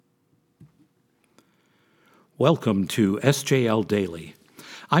Welcome to SJL Daily.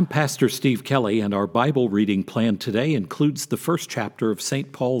 I'm Pastor Steve Kelley, and our Bible reading plan today includes the first chapter of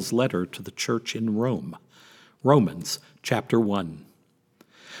St. Paul's letter to the church in Rome, Romans chapter 1.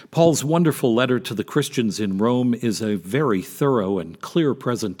 Paul's wonderful letter to the Christians in Rome is a very thorough and clear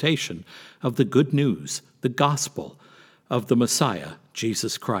presentation of the good news, the gospel of the Messiah,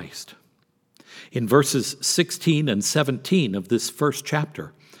 Jesus Christ. In verses 16 and 17 of this first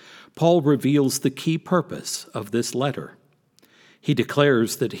chapter, Paul reveals the key purpose of this letter. He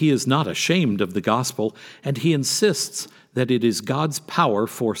declares that he is not ashamed of the gospel, and he insists that it is God's power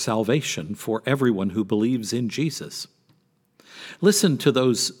for salvation for everyone who believes in Jesus. Listen to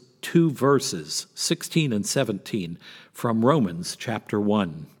those two verses, 16 and 17, from Romans chapter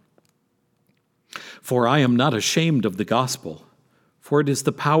 1. For I am not ashamed of the gospel, for it is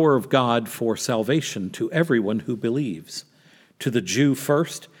the power of God for salvation to everyone who believes, to the Jew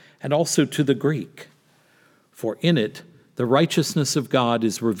first, and also to the Greek. For in it the righteousness of God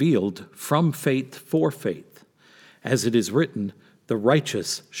is revealed from faith for faith, as it is written, the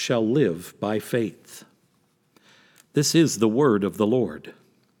righteous shall live by faith. This is the word of the Lord.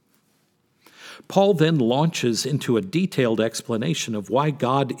 Paul then launches into a detailed explanation of why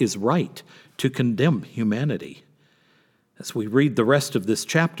God is right to condemn humanity. As we read the rest of this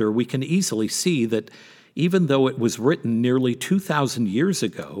chapter, we can easily see that even though it was written nearly 2,000 years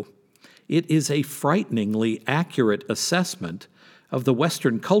ago, it is a frighteningly accurate assessment of the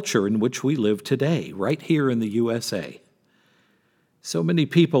Western culture in which we live today, right here in the USA. So many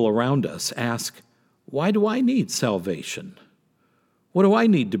people around us ask, why do I need salvation? What do I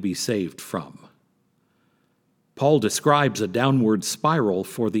need to be saved from? Paul describes a downward spiral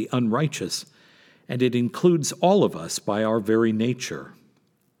for the unrighteous, and it includes all of us by our very nature.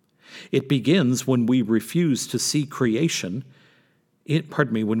 It begins when we refuse to see when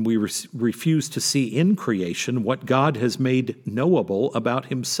we refuse to see in creation what God has made knowable about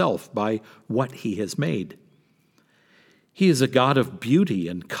himself by what he has made. He is a God of beauty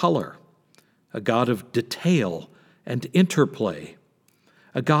and color, a God of detail and interplay,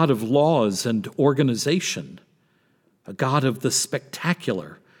 a God of laws and organization, a God of the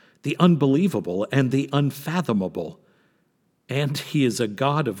spectacular, the unbelievable, and the unfathomable, and he is a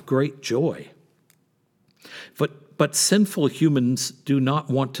God of great joy. But sinful humans do not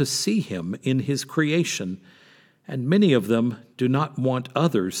want to see him in his creation, and many of them do not want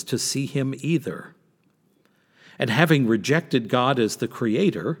others to see him either. And having rejected God as the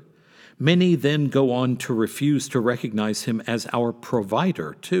creator, many then go on to refuse to recognize him as our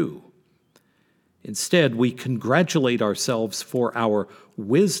provider too. Instead, we congratulate ourselves for our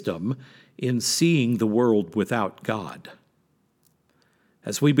wisdom in seeing the world without God.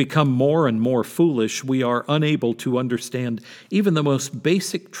 As we become more and more foolish, we are unable to understand even the most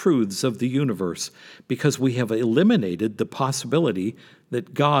basic truths of the universe because we have eliminated the possibility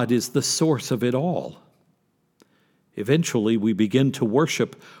that God is the source of it all. Eventually, we begin to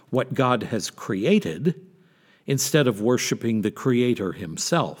worship what God has created instead of worshiping the Creator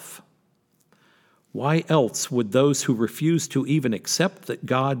himself. Why else would those who refuse to even accept that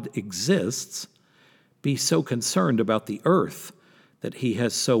God exists be so concerned about the earth that he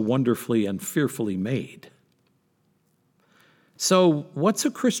has so wonderfully and fearfully made? So, what's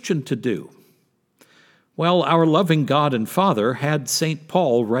a Christian to do? Well, our loving God and Father had St.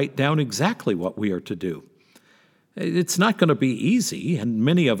 Paul write down exactly what we are to do. It's not going to be easy, and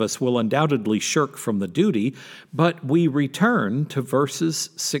many of us will undoubtedly shirk from the duty, but we return to verses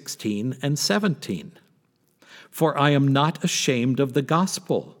 16 and 17. For I am not ashamed of the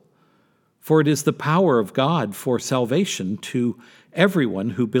gospel, for it is the power of God for salvation to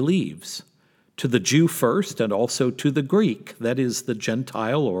everyone who believes, to the Jew first and also to the Greek, that is, the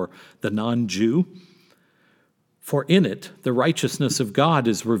Gentile or the non-Jew. For in it the righteousness of God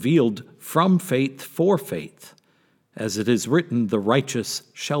is revealed from faith for faith, as it is written, the righteous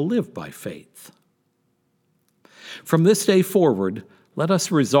shall live by faith. From this day forward, let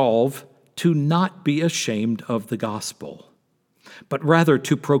us resolve to not be ashamed of the gospel, but rather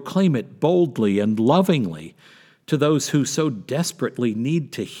to proclaim it boldly and lovingly to those who so desperately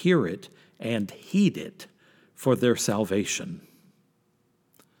need to hear it and heed it for their salvation.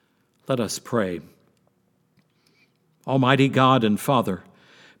 Let us pray. Almighty God and Father,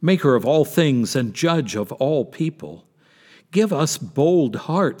 maker of all things and judge of all people, give us bold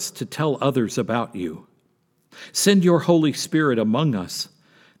hearts to tell others about you. Send your Holy Spirit among us,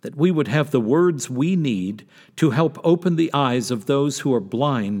 that we would have the words we need to help open the eyes of those who are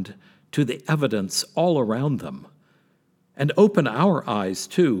blind to the evidence all around them, and open our eyes,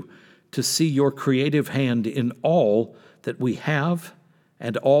 too, to see your creative hand in all that we have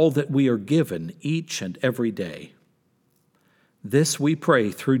and all that we are given each and every day. This we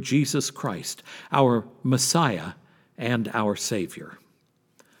pray through Jesus Christ, our Messiah and our Savior.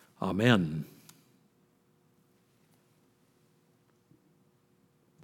 Amen.